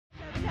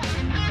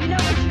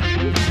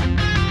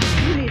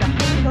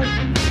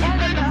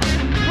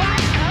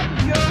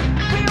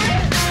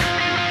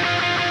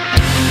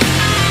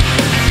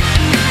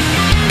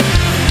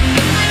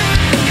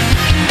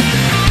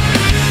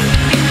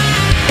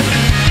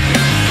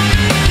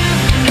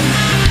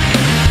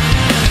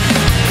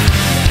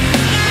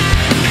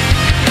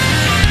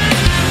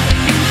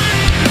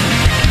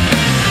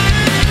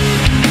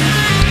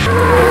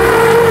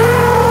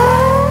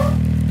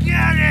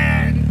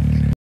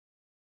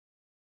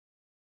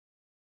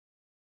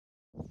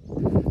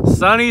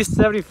Sunny,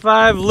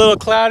 75, a little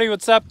cloudy.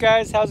 What's up,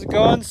 guys? How's it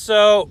going?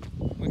 So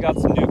we got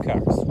some new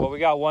cars. Well, we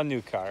got one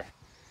new car.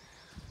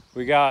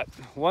 We got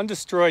one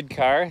destroyed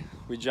car.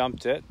 We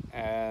jumped it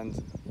and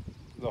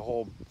the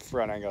whole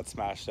front end got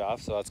smashed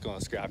off, so that's going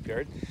to the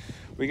scrapyard.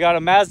 We got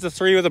a Mazda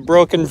 3 with a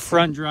broken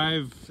front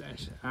drive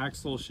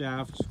axle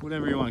shaft,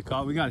 whatever you want to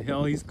call it. We got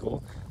Hill, he's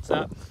cool. What's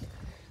up?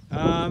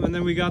 And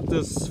then we got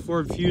this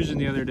Ford Fusion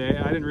the other day.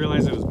 I didn't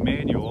realize it was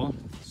manual,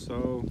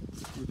 so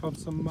we pumped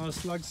some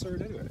slug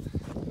sort into it.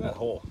 Look at that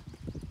hole.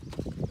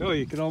 Oh,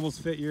 you can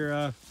almost fit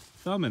your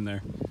thumb in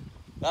there.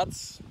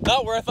 That's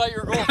not where I thought you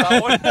were going with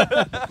that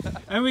one.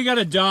 And we got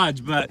a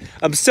Dodge, but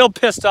I'm still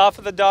pissed off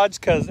at the Dodge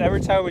because every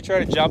time we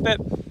try to jump it,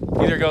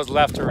 it either goes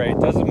left or right.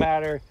 Doesn't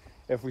matter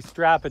if we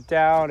strap it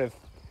down, if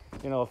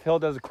Hill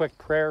does a quick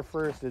prayer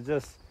first, it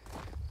just,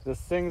 this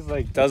thing's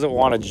like doesn't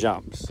want to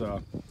jump.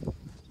 So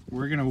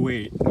we're gonna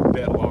wait a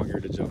bit longer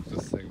to jump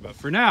this thing. But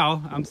for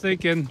now, I'm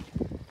thinking,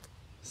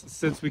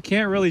 since we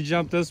can't really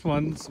jump this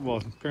one, well,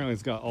 apparently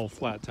it's got all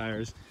flat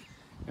tires,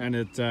 and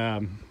it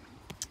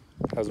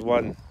has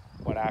one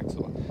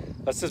axle.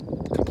 Let's just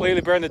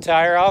completely burn the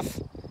tire off,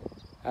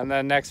 and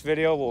then next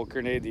video we'll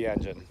grenade the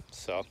engine.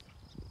 So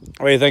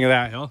what do you think of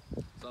that, Hill?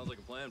 Sounds like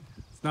a plan.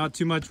 It's not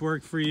too much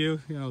work for you.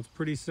 It's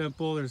pretty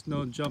simple. There's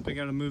no jumping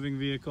out of moving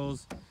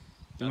vehicles.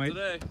 You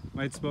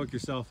might smoke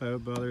yourself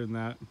out, but other than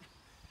that,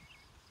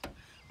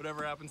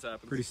 whatever happens,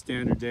 happens. Pretty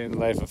standard day in the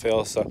life of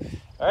Hill. So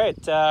all right,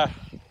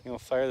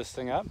 fire this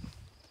thing up.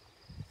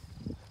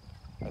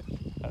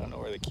 I don't know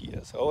where the key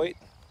is. Oh wait,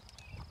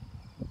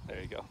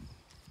 there you go.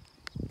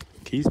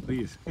 Keys,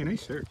 please. Hey,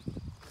 nice shirt.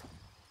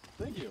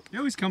 Thank you. You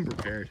always come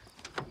prepared.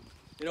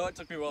 You know, it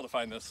took me a while to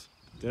find this.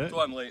 Did it? That's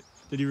why I'm late.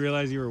 Did you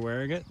realize you were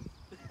wearing it?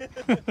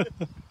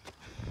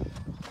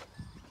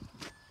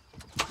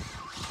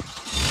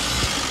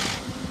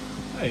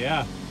 Oh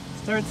yeah.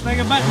 Start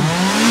swinging buttons.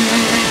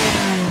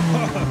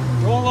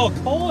 Roll a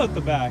little coal at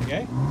the back,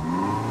 eh?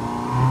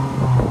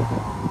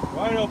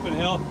 Wide open,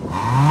 Hill.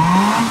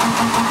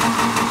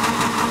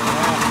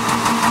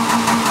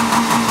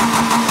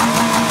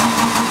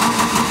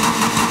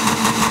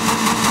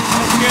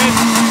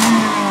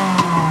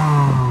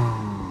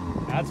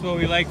 That's what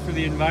we like for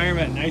the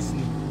environment, nice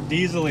and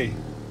diesely.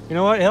 You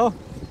know what, Hill?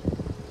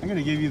 I'm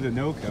gonna give you the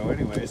no-co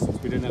anyway,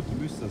 since we didn't have to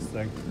boost this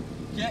thing.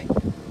 Okay.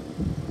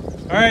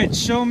 All right,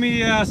 show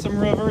me some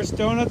reverse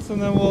donuts,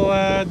 and then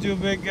we'll do a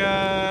big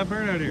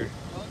burnout here.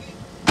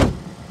 Okay.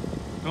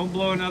 Don't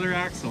blow another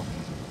axle.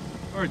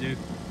 Or dude,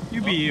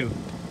 you be you.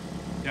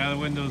 Yeah, the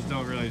windows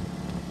don't really.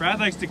 Brad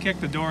likes to kick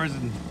the doors,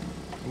 and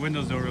the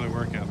windows don't really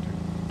work after.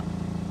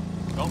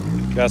 Oh,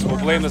 guess we'll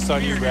blame this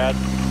on you, Brad.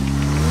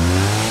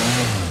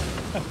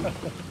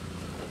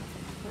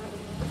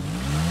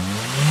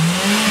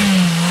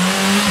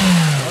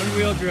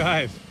 One-wheel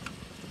drive.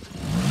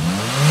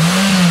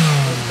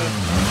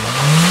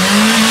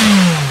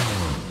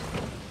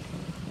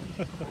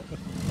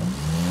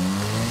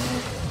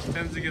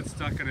 Tends to get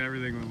stuck in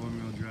everything with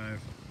one-wheel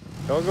drive.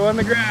 Don't go in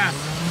the grass.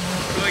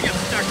 Really get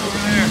stuck over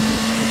there.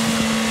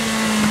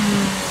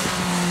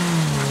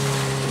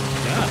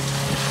 Yeah.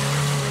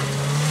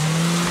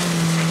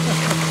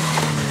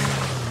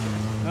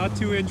 Not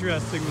too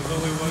interesting with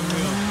only one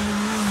wheel.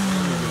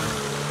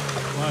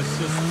 Watch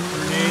just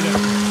grenade it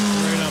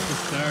right off the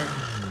start.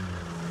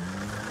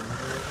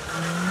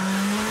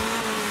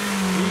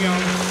 Here you go.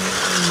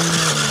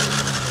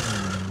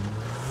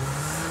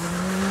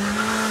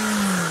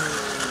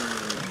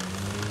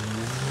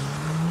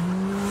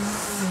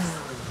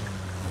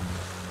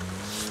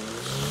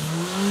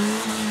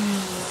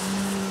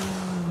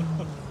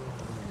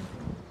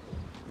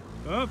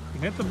 Oh,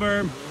 hit the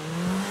berm.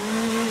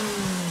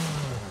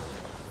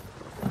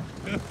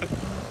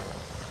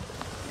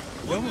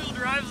 One-wheel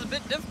drive is a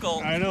bit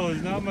difficult. I know,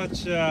 there's not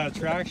much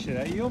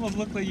traction. You almost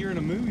look like you're in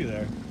a movie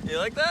there. You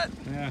like that?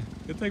 Yeah.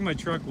 Good thing my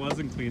truck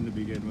wasn't clean to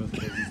begin with,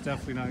 because it's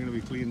definitely not going to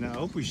be clean now. I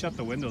hope we shut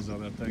the windows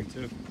on that thing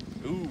too.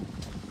 Ooh.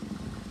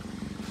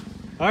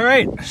 All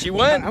right. She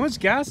went. How much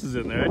gas is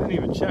in there? I didn't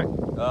even check.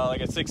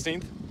 Like a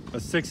 16th. A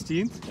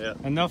 16th? Yeah.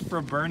 Enough for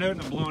a burnout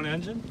and a blown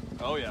engine?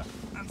 Oh yeah.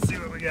 Let's see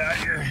what we got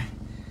here.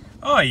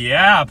 Oh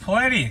yeah,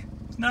 plenty.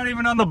 It's not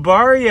even on the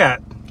bar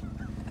yet.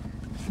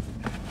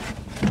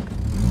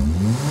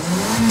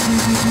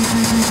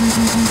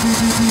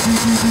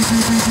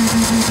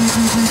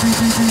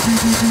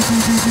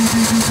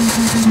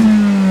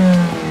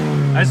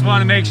 I just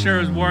want to make sure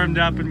it was warmed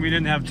up and we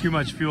didn't have too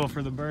much fuel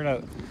for the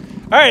burnout.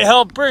 All right,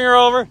 help, bring her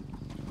over.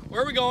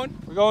 Where are we going?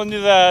 We're going to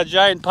the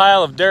giant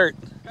pile of dirt.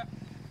 Okay.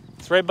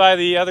 It's right by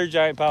the other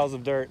giant piles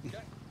of dirt. Okay.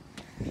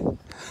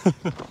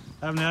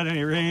 Haven't had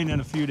any rain in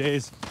a few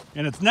days,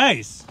 and it's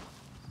nice,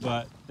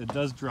 but it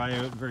does dry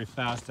out very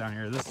fast down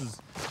here. This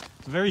is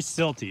very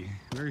silty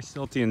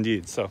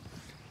indeed. So,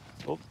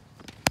 oh,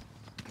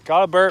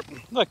 got a burp.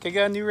 Look, I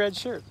got a new red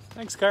shirt.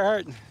 Thanks,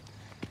 Carhartt.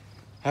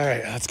 All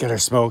right, let's get her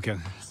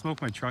smoking.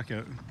 Smoke my truck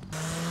out.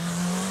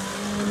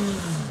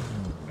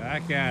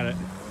 Back at it.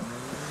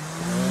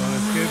 Oh,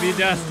 it's gonna be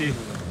dusty.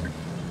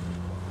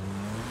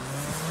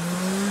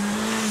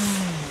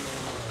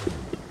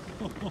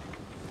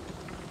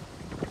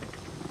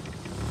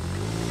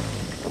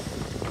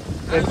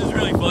 This is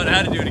really fun. I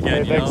had to do it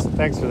again, Hey, you know?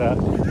 thanks for that.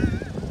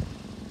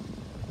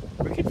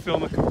 We could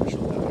film a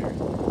commercial down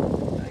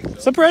here.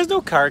 Surprised no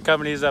car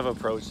companies have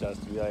approached us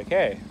to be like,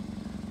 hey,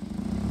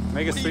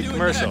 make a sweet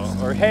commercial.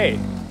 Next? Or hey,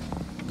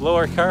 blow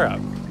our car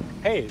up.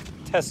 Hey,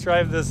 test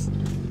drive this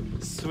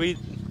sweet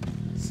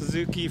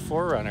Suzuki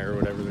 4Runner or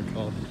whatever they're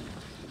called.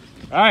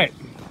 Alright,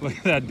 look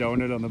at that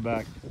donut on the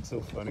back. That's so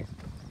funny.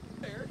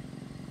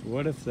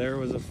 What if there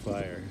was a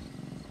fire?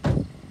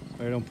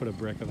 I don't put a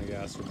brick on the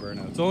gas for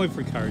burnout. It's only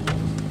for car use.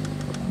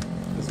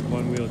 This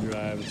one-wheel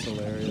drive, it's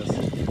hilarious.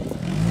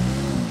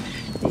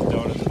 Those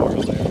donuts are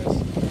hilarious.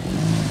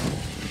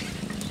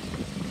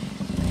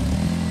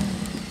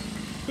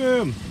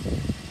 Boom!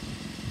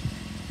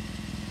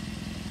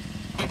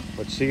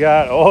 What she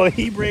got? Oh,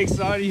 e-brake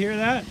sound, you hear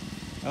that?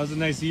 That was a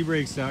nice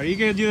e-brake sound. Are you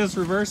gonna do this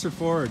reverse or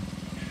forward?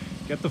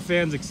 Get the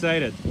fans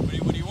excited.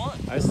 What do you want?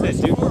 I said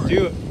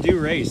do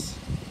race.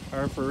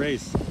 R for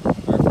race. R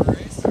for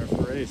race? R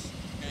for race.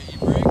 Okay,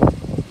 e-brake.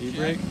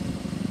 E-brake.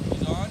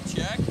 He's on,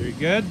 check. Very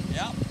good.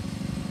 Yep.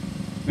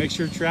 Make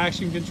sure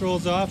traction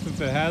control's off if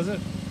it has it.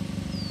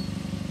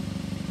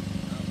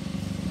 I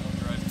don't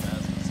drive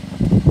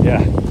Mazdas.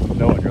 Yeah,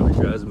 no one really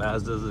drives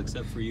Mazdas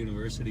except for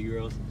university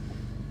girls.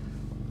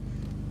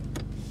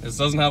 This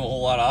doesn't have a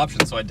whole lot of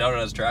options, so I doubt it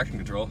has traction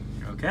control.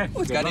 Okay.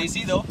 Oh, it's got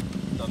AC though.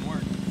 Doesn't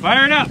work.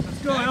 Fire it up. Let's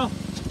go, Al.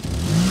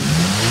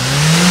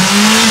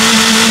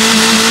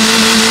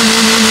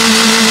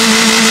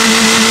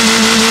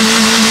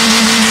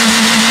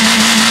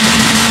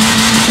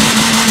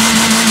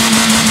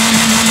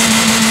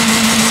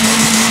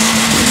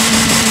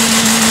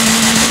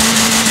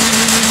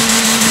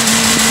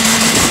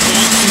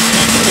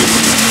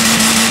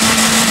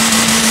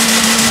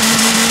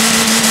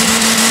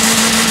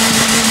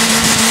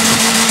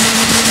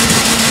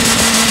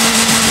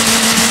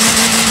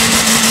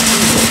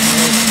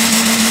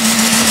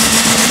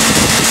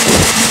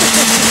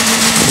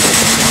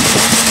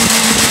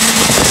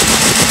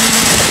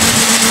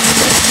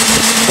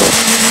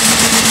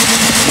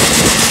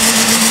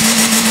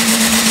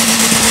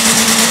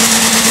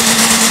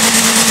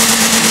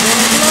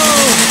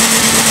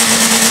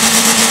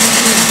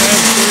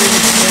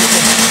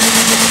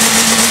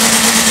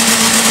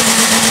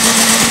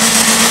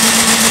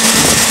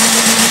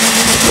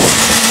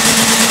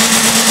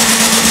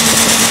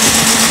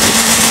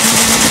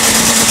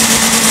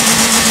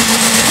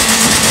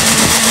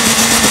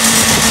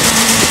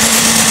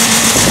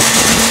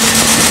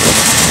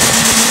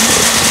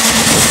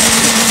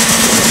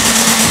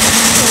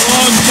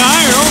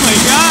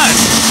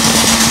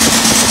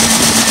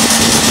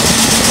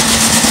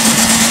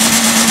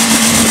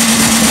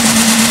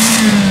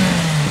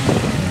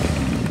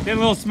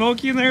 Getting a little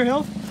smoky in there,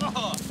 Hill?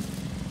 Oh.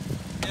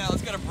 Yeah,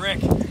 let's get a brick.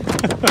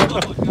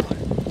 Oh,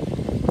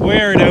 God.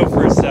 Wear it out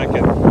for a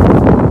second.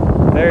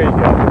 There you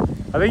go.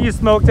 I think you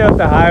smoked out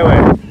the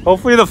highway.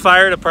 Hopefully the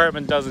fire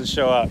department doesn't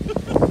show up.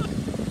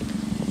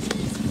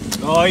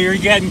 Oh, you're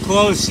getting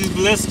close. She's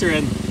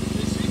blistering.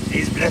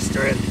 He's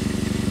blistering.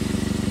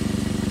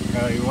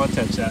 Oh, you won't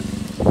touch that.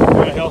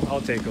 Right, Hill?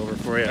 I'll take over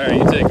for you. All right,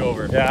 you take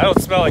over. Yeah, I don't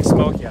smell like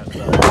smoke yet.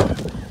 So.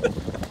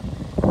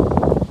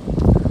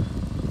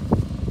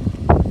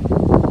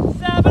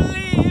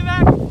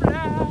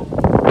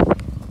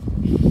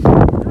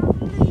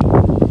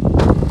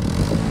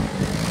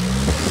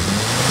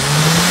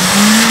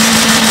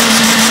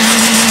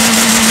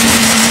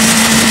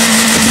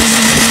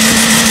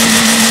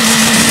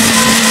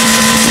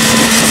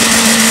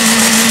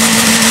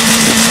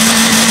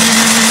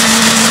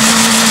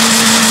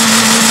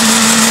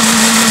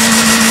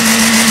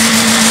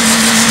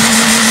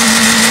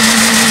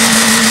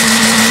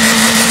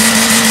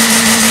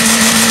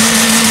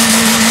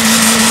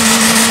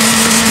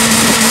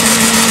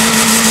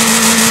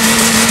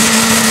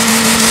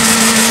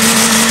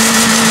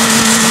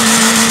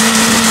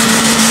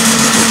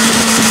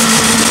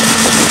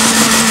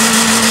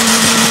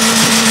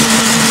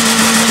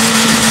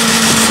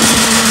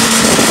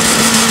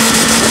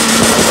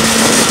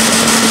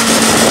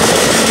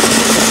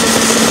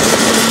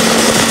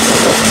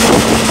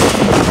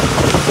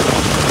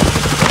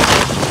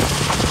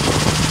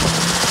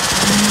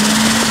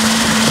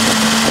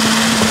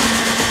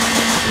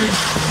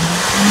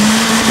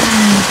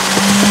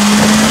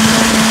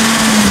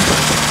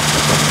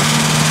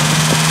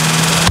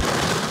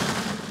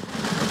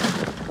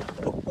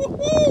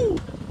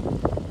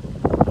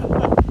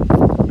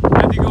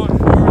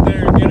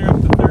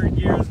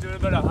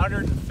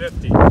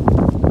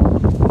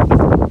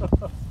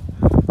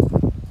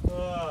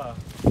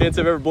 Can't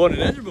say I've ever blown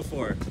an engine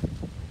before.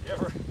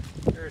 You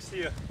ever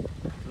see a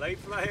light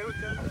fly out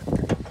down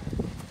there?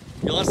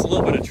 You lost a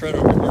little bit of tread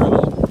over here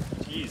though.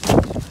 Jeez.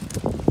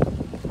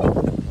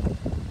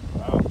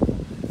 Wow.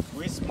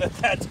 We split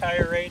that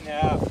tire right in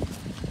half.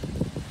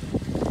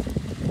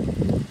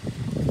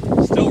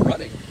 Still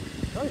running.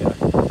 Oh yeah.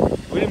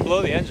 We didn't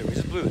blow the engine, we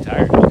just blew the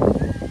tire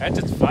down.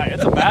 Engine's fine.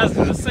 It's a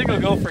Mazda. This thing will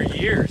go for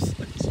years.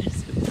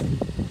 Jesus.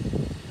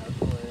 That's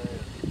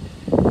hilarious.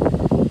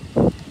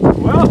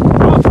 Well,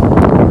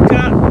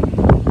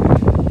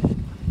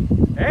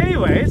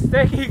 anyways,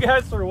 thank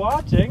guys for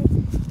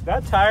watching.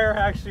 That tire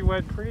actually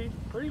went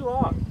pretty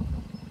long.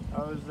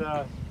 I was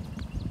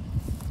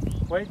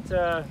quite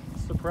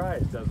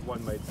surprised, as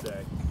one might say.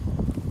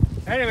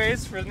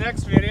 Anyways, for the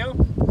next video,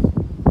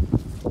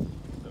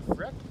 the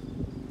frick?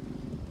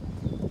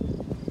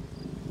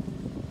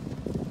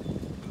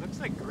 It looks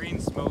like green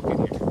smoke in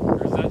here,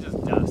 or is that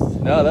just dust?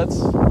 No, that's...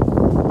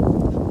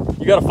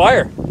 You got a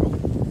fire.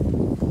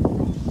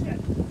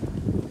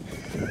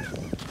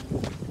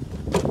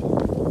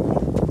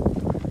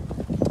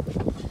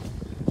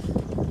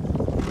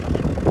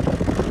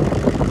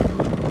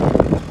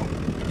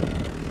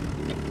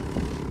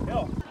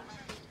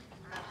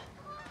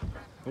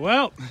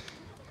 Well,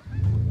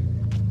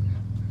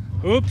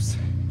 oops,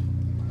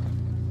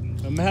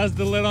 the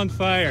Mazda lit on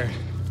fire.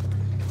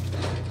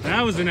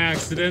 That was an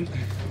accident.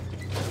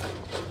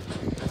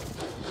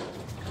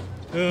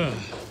 Ugh.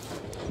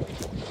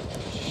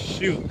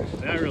 Shoot,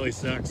 that really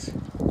sucks.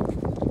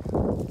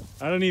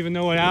 I don't even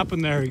know what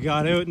happened there. We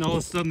got out and all of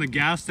a sudden the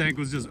gas tank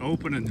was just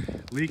open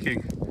and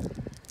leaking.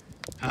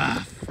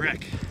 Ah,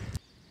 frick.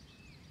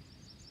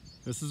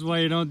 This is why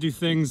you don't do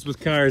things with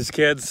cars,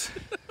 kids.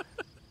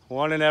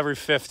 1 in every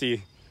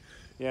 50,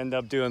 you end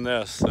up doing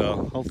this.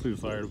 So hopefully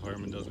the fire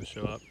department doesn't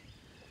show up.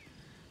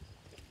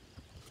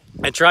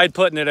 I tried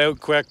putting it out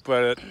quick,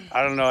 but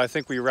I don't know. I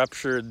think we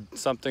ruptured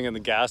something in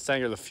the gas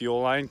tank or the fuel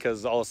line,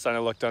 because all of a sudden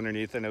I looked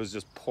underneath and it was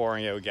just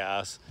pouring out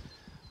gas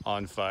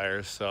on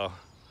fire. So,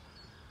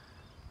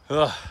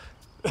 ugh.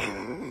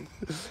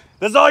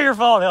 This is all your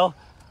fault, Hill.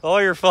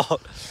 All your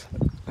fault.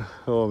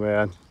 Oh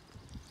man.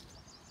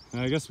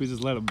 I guess we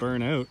just let it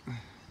burn out.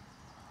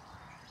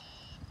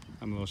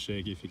 I'm a little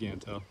shaky if you can't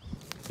tell.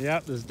 Yeah,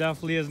 this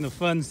definitely isn't a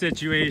fun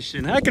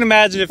situation. I can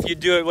imagine if you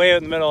do it way out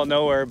in the middle of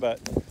nowhere, but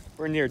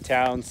we're near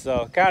town,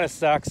 so it kind of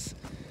sucks.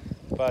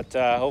 But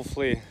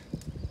hopefully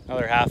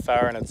another half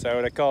hour and it's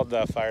out. I called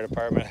the fire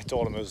department. I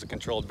told them it was a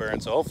controlled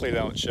burn, so hopefully they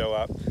don't show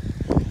up.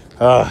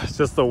 It's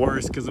just the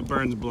worst because it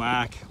burns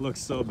black. It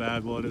looks so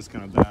bad. Well, it is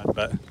kind of bad,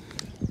 but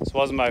this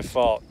wasn't my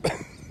fault.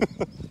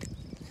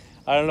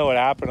 I don't know what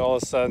happened. All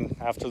of a sudden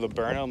after the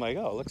burn, I'm like,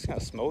 oh, it looks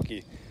kind of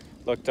smoky.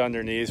 Looked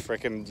underneath,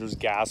 freaking there's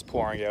gas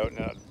pouring out,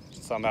 and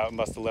somehow it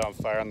must have lit on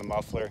fire on the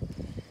muffler.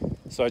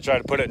 So I tried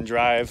to put it in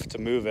drive to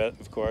move it,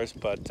 of course,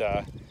 but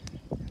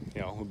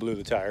you know, we blew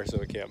the tire so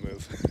it can't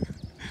move.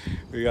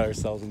 We got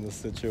ourselves in this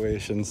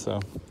situation, so.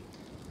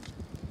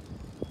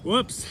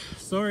 Whoops,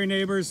 sorry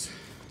neighbors.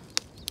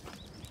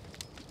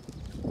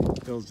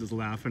 Bill's just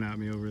laughing at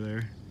me over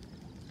there.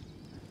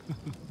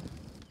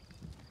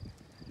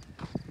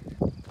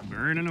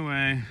 Burning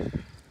away.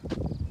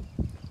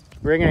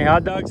 Bring any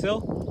hot dogs,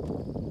 Hill?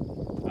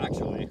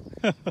 Actually,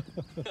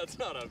 that's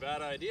not a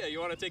bad idea.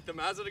 You want to take the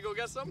Mazda to go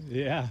get some?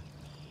 Yeah.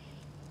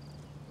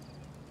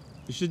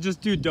 You should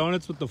just do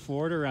donuts with the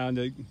Ford around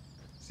it.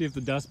 See if the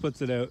dust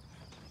puts it out.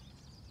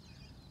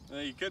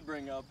 You could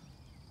bring up.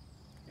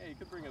 Yeah, you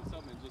could bring up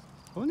something and just.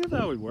 I wonder if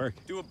that would work.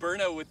 Do a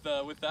burnout with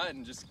that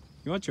and just.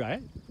 You want to try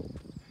it?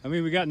 I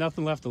mean, we got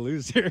nothing left to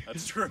lose here.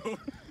 That's true.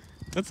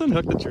 Let's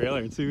unhook the trailer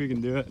and see if we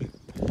can do it.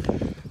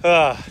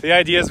 The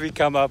ideas we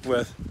come up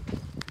with.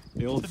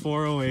 The old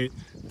 408.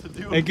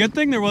 Hey, good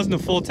thing there wasn't a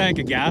full tank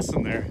of gas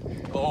in there.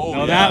 Oh, no,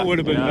 yeah, that would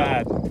have been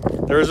bad.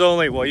 There was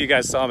only, well, you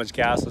guys saw how much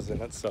gas was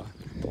in it, so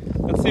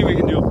let's see if we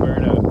can do a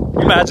burnout.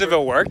 Can you imagine if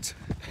it worked?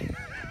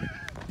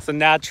 It's a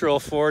natural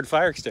Ford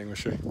fire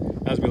extinguisher,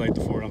 as we like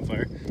the Ford on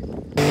fire.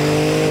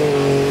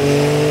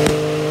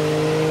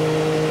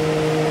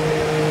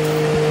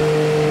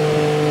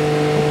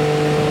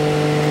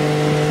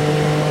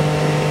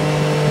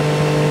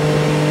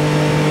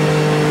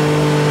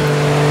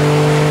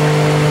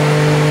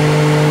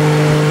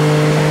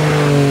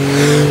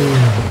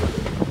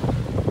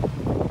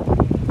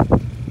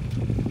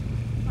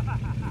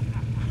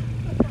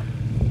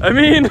 I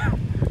mean,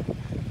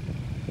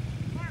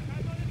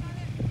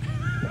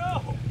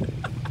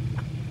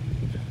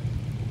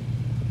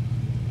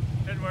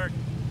 didn't work.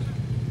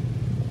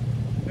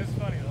 It's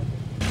funny though.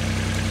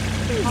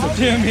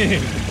 Jimmy. I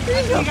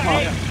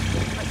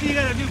see you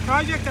got a new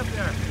project up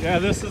there. Yeah,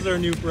 this is our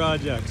new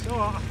project.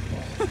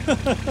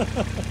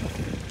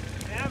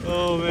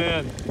 Oh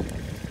man.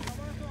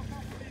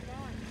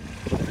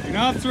 You're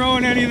not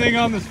throwing anything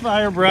on this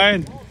fire,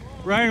 Brian.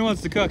 Brian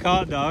wants to cook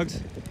hot dogs.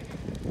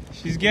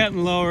 She's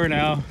getting lower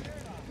now.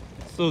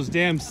 It's those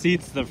damn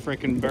seats that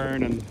frickin'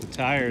 burn and the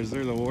tires,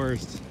 they're the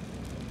worst.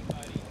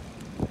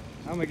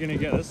 How am I gonna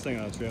get this thing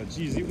on the trail?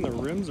 Jeez, even the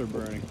rims are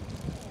burning.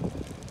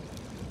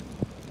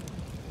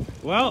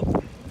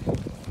 Well,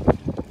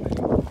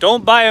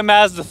 don't buy a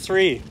Mazda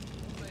 3.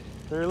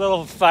 They're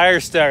little fire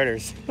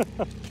starters.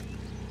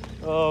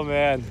 Oh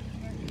man.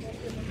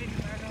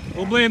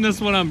 We'll blame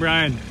this one on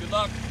Brian. Good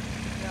luck.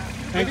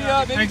 Maybe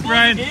Thanks,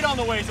 Brian. The gate on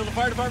the way so the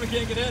fire department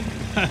can't get in.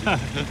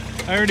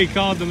 I already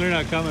called them, they're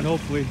not coming,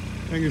 hopefully.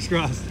 Fingers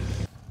crossed.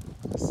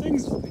 This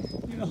thing's,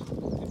 you know,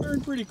 they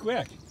burn pretty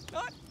quick.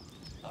 Not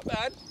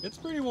bad. It's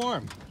pretty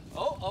warm.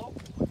 Oh.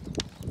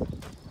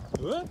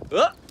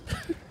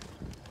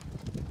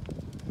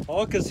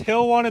 Oh, because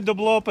Hill wanted to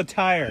blow up a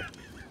tire.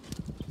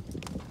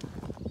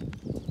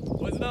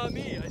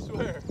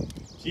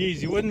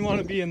 Geez, you wouldn't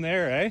want to be in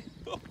there, eh?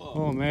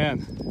 Oh man.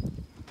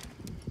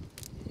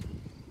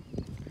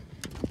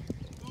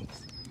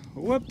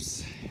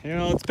 Whoops. You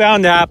know, it's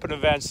bound to happen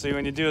eventually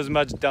when you do as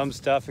much dumb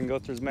stuff and go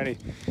through as many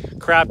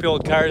crappy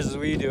old cars as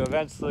we do.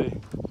 Eventually,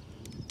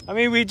 I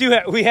mean,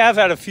 we have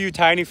had a few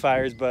tiny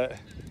fires, but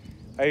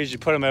I usually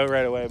put them out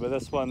right away. But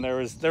this one, there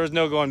was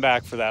no going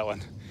back for that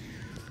one.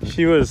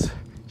 She was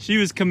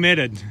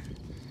committed,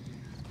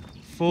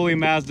 fully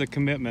Mazda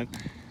commitment.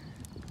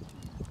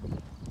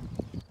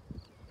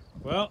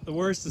 Well, the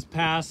worst is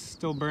past.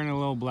 Still burning a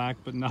little black,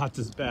 but not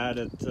as bad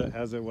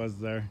as it was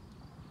there.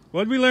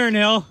 What'd we learn,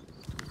 Hill?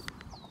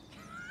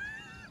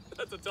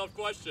 That's a tough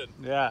question.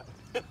 Yeah.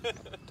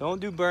 Don't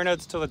do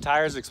burnouts till the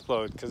tires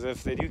explode, because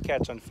if they do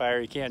catch on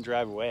fire, you can't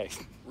drive away.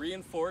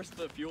 Reinforce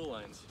the fuel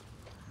lines.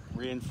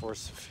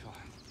 Reinforce the fuel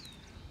lines.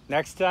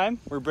 Next time,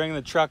 we're bringing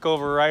the truck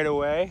over right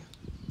away.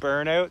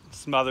 Burnout,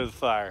 smother the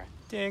fire.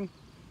 Ding.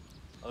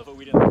 I love how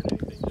we didn't learn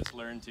anything. Just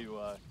learn to,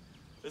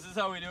 this is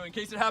how we do in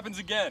case it happens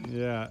again.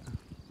 Yeah.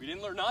 We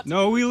didn't learn not to.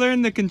 No, we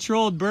learned the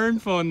controlled burn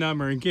phone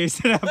number in case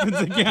it happens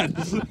again.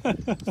 Save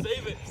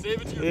it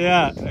to your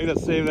Yeah, I gotta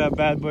save that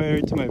bad boy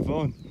right to my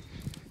phone.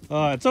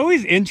 It's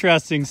always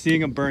interesting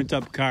seeing a burnt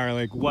up car,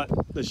 like what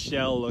the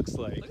shell looks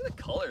like. Look at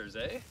the colors,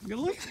 eh?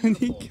 Look at the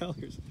neat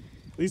colors.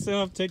 At least they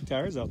don't have to take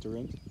tires out the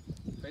rims.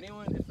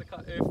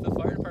 If the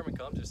fire department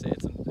comes, just say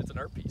it's an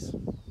art piece.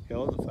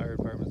 Hill, the fire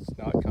department's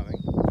not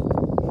coming.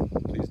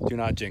 Please do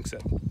not jinx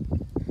it.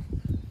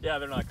 Yeah,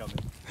 they're not coming.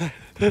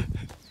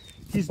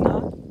 He's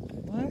not?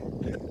 What?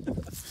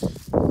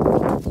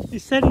 He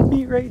said he'd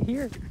meet right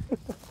here.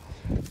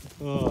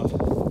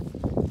 Oh,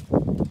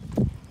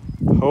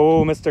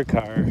 Mr.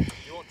 Car.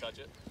 You won't touch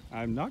it.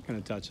 I'm not going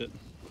to touch it.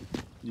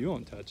 You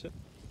won't touch it.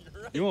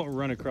 You're right. You won't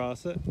run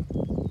across it.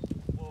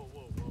 Whoa.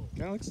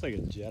 Kind of looks like a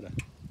Jetta.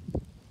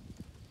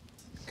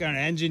 What kind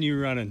of engine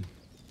you running?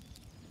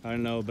 I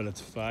don't know, but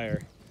it's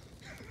fire.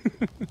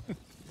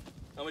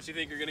 How much do you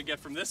think you're going to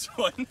get from this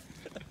one?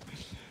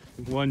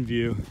 One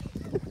view.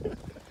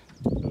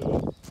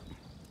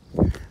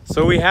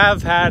 So we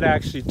have had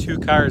actually 2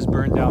 cars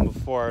burned down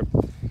before.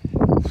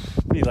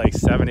 Maybe like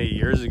 7-8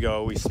 years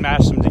ago. We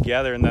smashed them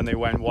together and then they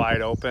went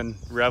wide open,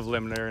 rev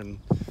limiter, and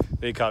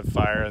they caught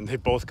fire, and they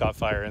both caught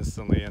fire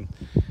instantly. And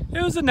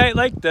it was a night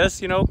like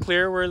this, you know,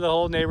 clear where the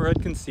whole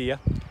neighborhood can see you.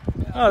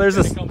 Oh, there's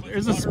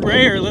a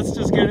sprayer. Let's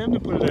just get him to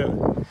put it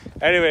out.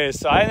 Anyways,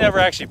 so I never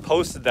actually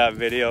posted that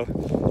video.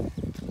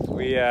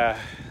 We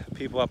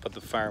people up at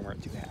the farm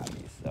weren't too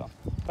happy, so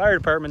fire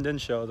department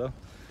didn't show though.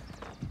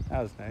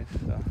 That was nice.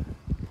 So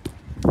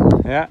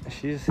yeah,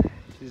 she's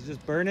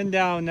just burning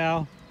down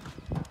now.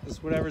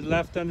 Just whatever's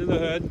left under the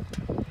hood.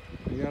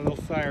 We got a little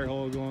fire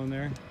hole going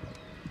there.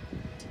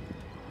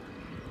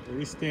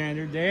 Pretty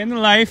standard day in the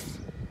life.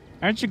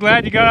 Aren't you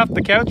glad you got off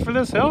the couch for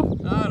this, Hill?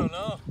 I don't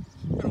know.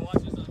 I'm gonna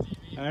watch this on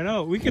TV. I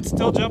know. We could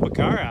still jump a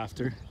car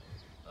after.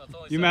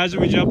 Oh, You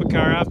imagine we jump a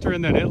car after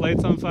and then it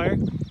lights on fire?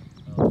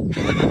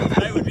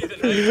 Tonight would be the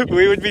night.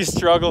 We would be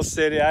struggle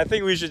city. I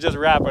think we should just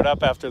wrap it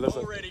up after this.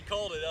 Already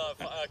called it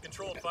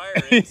controlled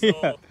firing, so...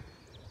 Yeah.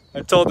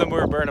 I told them we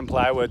were burning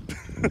plywood.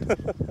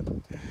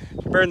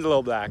 Burns a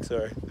little black,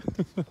 sorry.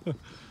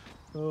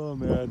 Oh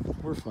man,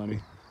 we're funny.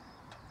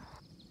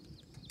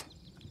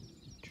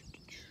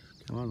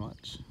 Come on,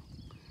 watch.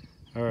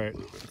 All right.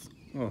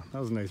 Oh, that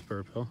was a nice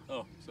burp, Hill.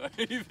 Oh,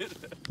 sorry.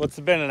 What's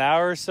it been, an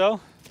hour or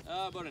so?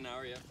 About an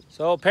hour, yeah.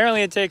 So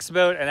apparently it takes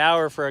about an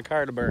hour for a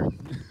car to burn.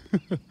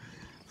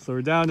 So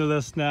we're down to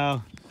this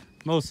now.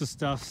 Most of the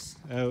stuff's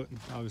out.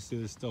 Obviously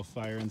there's still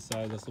fire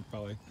inside. This will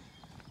probably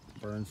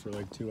burn for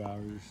like 2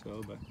 hours or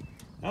so, but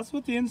that's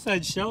what the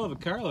inside shell of a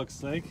car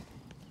looks like.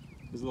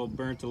 There's a little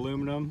burnt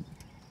aluminum.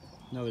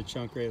 Another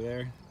chunk right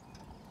there.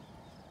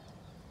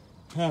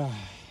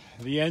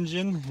 The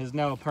engine is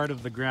now a part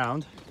of the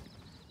ground.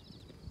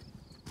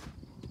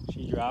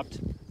 She dropped.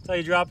 That's how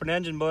you drop an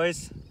engine,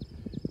 boys.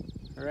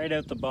 Right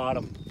out the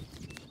bottom.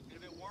 Get a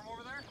bit warm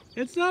over there?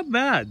 It's not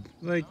bad.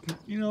 Like,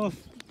 you know, if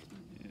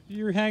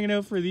you're hanging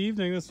out for the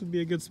evening, this would be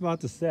a good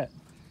spot to sit.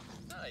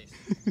 Nice.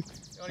 You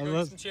want to go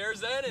get some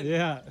chairs then? And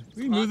yeah,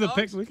 we can move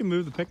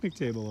the picnic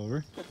table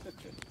over.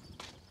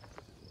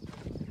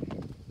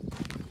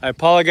 I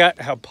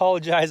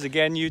apologize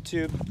again,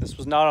 YouTube. This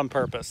was not on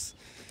purpose.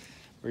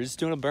 We're just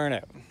doing a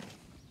burnout.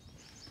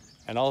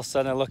 And all of a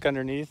sudden I look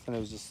underneath and it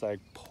was just like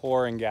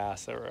pouring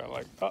gas everywhere. I'm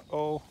like,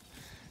 uh-oh,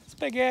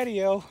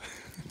 spaghetti-o.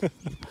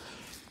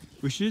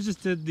 We should have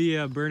just did the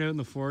burnout in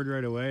the Ford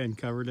right away and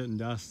covered it in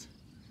dust.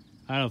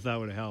 I don't know if that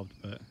would have helped,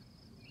 but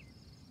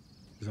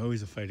there's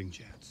always a fighting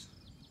chance.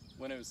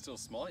 when it was still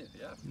small,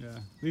 yeah. Yeah,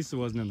 at least it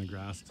wasn't in the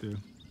grass too.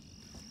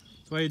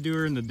 That's why you do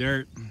her in the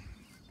dirt.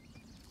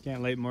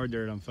 Can't light more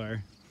dirt on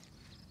fire.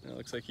 It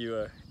looks like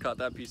you caught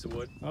that piece of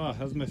wood. Oh,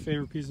 that's my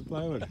favorite piece of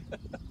plywood.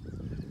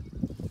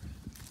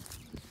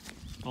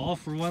 All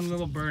for one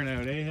little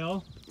burnout, eh,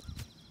 Hill?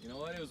 You know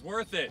what? It was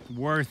worth it.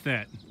 Worth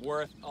it.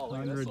 Worth. Oh, look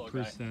at this little guy.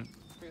 100%. Look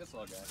at this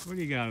little guy. What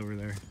do you got over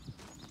there?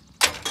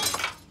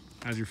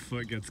 As your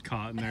foot gets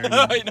caught in there,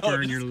 I and know,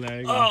 burn your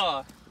leg.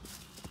 Ah.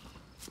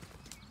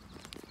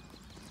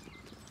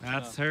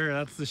 That's her.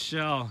 That's the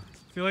shell.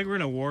 I feel like we're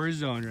in a war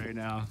zone right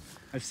now.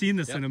 I've seen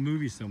this in a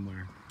movie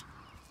somewhere.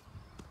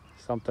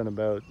 Something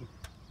about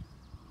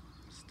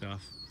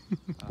stuff.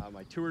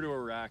 My tour to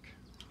Iraq.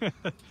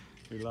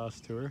 We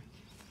lost tour.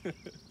 I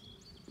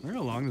wonder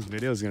how long this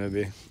video is going to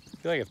be. I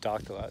feel like I've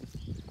talked a lot.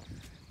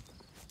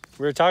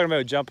 We were talking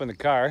about jumping the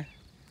car,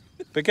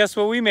 but guess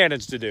what we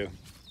managed to do?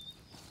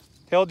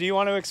 Hill, do you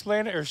want to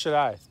explain it or should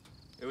I?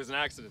 It was an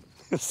accident.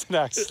 It's an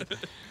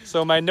accident.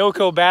 So my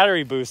NOCO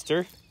battery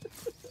booster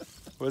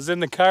was in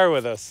the car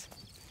with us.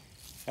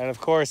 And of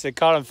course it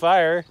caught on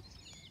fire.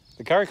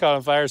 The car caught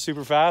on fire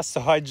super fast,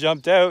 so I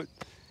jumped out.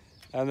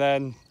 And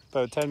then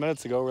about 10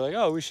 minutes ago, we're like,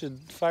 oh, we should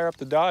fire up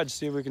the Dodge,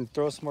 see if we can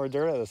throw some more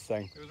dirt at this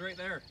thing. It was right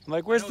there. I'm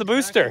like, where's the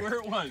booster? Exactly where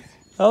it was.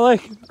 I'm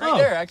like, Right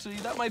there, actually.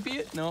 That might be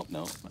it. No.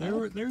 There's that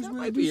where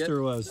the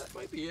booster was. That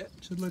might be it.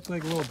 Should look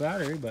like a little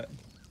battery, but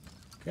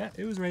yeah,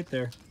 it was right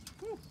there.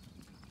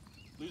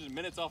 Losing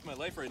minutes off my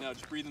life right now,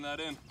 just breathing that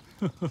in.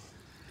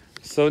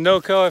 So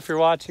NOCO, if you're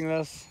watching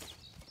this,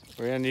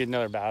 we're gonna need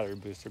another battery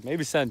booster.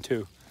 Maybe send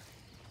 2.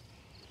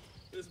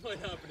 This might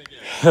happen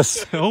again.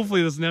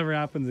 Hopefully this never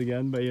happens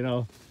again, but you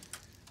know,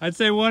 I'd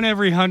say 1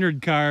 every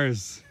 100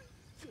 cars.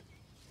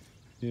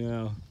 You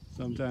know,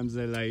 sometimes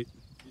they light.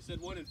 You said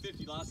 1 in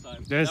 50 last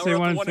time. Did I say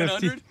 1 in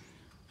 50?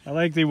 I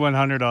like the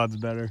 100 odds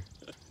better.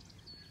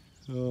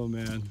 Oh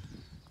man.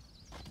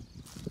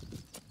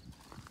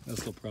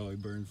 This will probably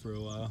burn for a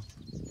while.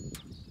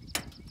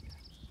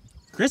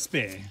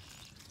 Crispy.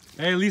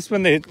 Hey, at least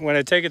when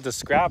I take it to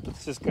scrap,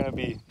 it's just gonna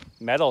be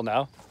metal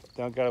now.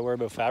 Don't gotta worry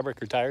about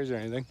fabric or tires or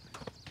anything.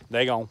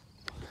 They gone.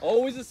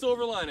 Always a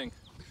silver lining.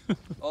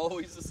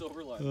 Always a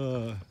silver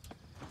lining.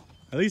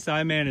 At least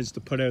I managed to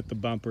put out the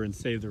bumper and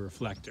save the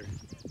reflector.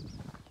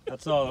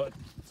 That's all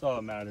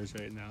that matters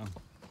right now.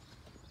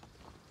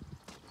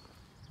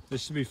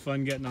 This should be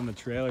fun getting on the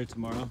trailer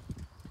tomorrow.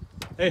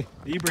 Hey,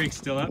 the e-brake's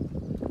still up.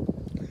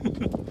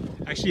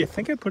 Actually, I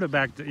think I put it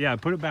back. Yeah, I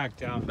put it back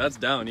down. That's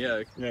down,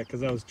 yeah. Yeah,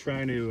 because I was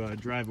trying to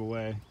drive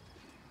away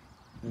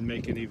and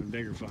make an even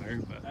bigger fire.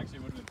 But actually,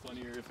 it would have been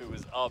funnier if it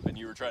was up and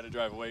you were trying to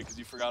drive away because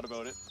you forgot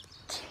about it.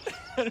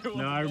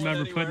 No, I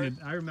remember putting it.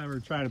 I remember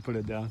trying to put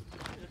it down.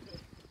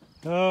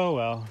 Oh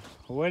well,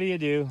 what do?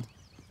 You want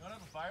to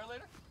have a fire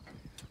later?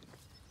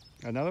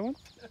 Another one?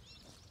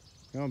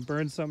 You want to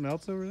burn something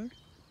else over there?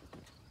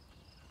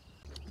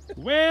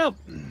 Well,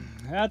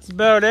 that's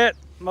about it.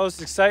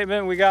 Most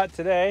excitement we got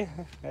today.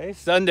 Hey,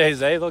 Sundays,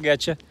 they'll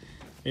get you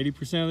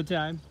 80% of the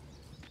time.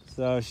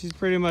 So she's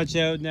pretty much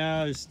out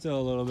now. There's still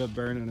a little bit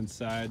burning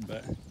inside,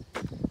 but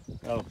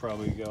that'll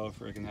probably go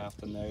for freaking half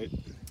the night.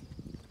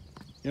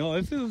 You know,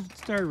 if it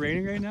started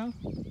raining right now,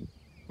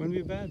 wouldn't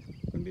be bad.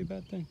 Wouldn't be a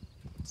bad thing.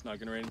 It's not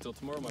gonna rain until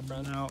tomorrow, my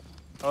friend. No.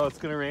 Oh, it's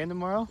gonna rain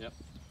tomorrow? Yep.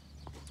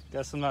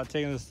 Guess I'm not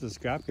taking this to the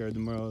scrapyard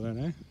tomorrow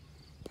then, eh?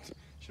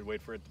 Should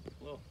wait for it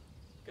to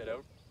get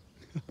out.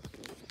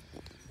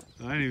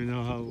 I don't even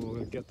know how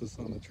we'll get this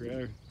on the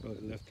trailer.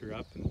 Probably lift her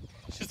up and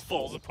It just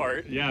falls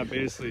apart. yeah,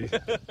 basically.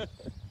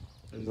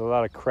 There's a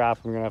lot of crap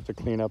I'm gonna have to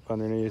clean up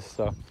underneath.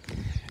 So,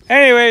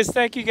 anyways,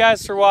 thank you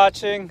guys for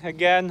watching.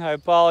 Again, I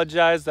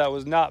apologize. That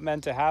was not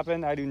meant to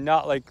happen. I do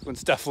not like when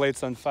stuff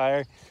lights on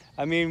fire.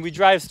 I mean, we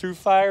drive through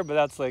fire, but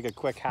that's like a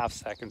quick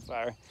half-second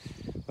fire.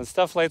 When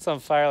stuff lights on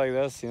fire like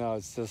this, you know,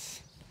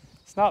 it's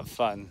not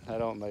fun. I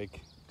don't like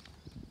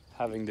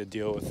having to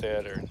deal with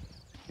it or,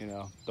 you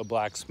know, the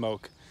black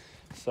smoke.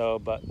 So,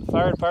 but the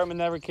fire department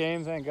never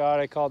came. Thank God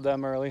I called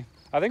them early.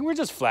 I think we're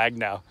just flagged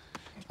now.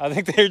 I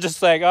think they're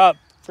just like, oh,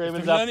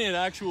 Freeman's up. There's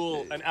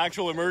an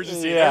actual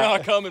emergency. Yeah. They're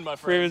not coming, my friend.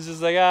 Freeman's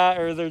just like,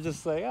 or they're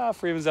just like,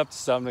 Freeman's up to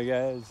something,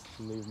 guys.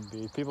 Leave him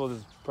be. People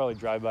just probably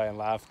drive by and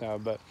laugh now,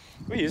 but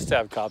we used to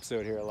have cops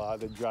out here a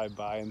lot. They'd drive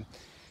by and, you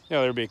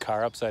know, there'd be a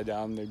car upside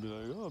down. They'd be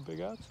like, oh,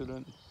 big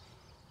accident.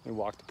 They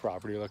walk the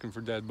property looking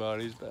for dead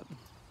bodies, but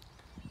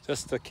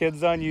just the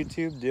kids on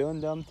YouTube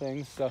doing dumb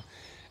things. So,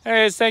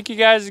 anyways, thank you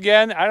guys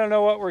again. I don't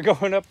know what we're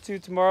going up to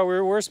tomorrow.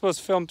 We're supposed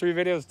to film 3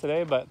 videos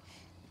today, but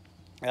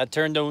that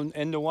turned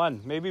into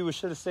 1. Maybe we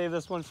should have saved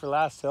this one for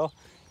last, Hill.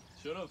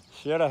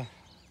 Should have.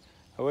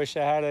 I wish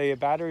I had a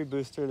battery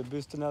booster to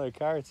boost another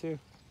car too.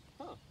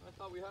 Huh, I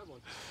thought we had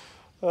one.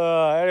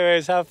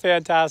 Anyways, have a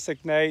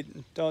fantastic night.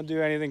 Don't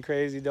do anything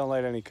crazy. Don't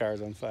light any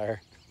cars on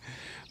fire.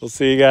 We'll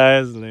see you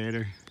guys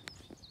later.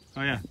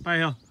 Oh yeah, bye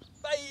Hill.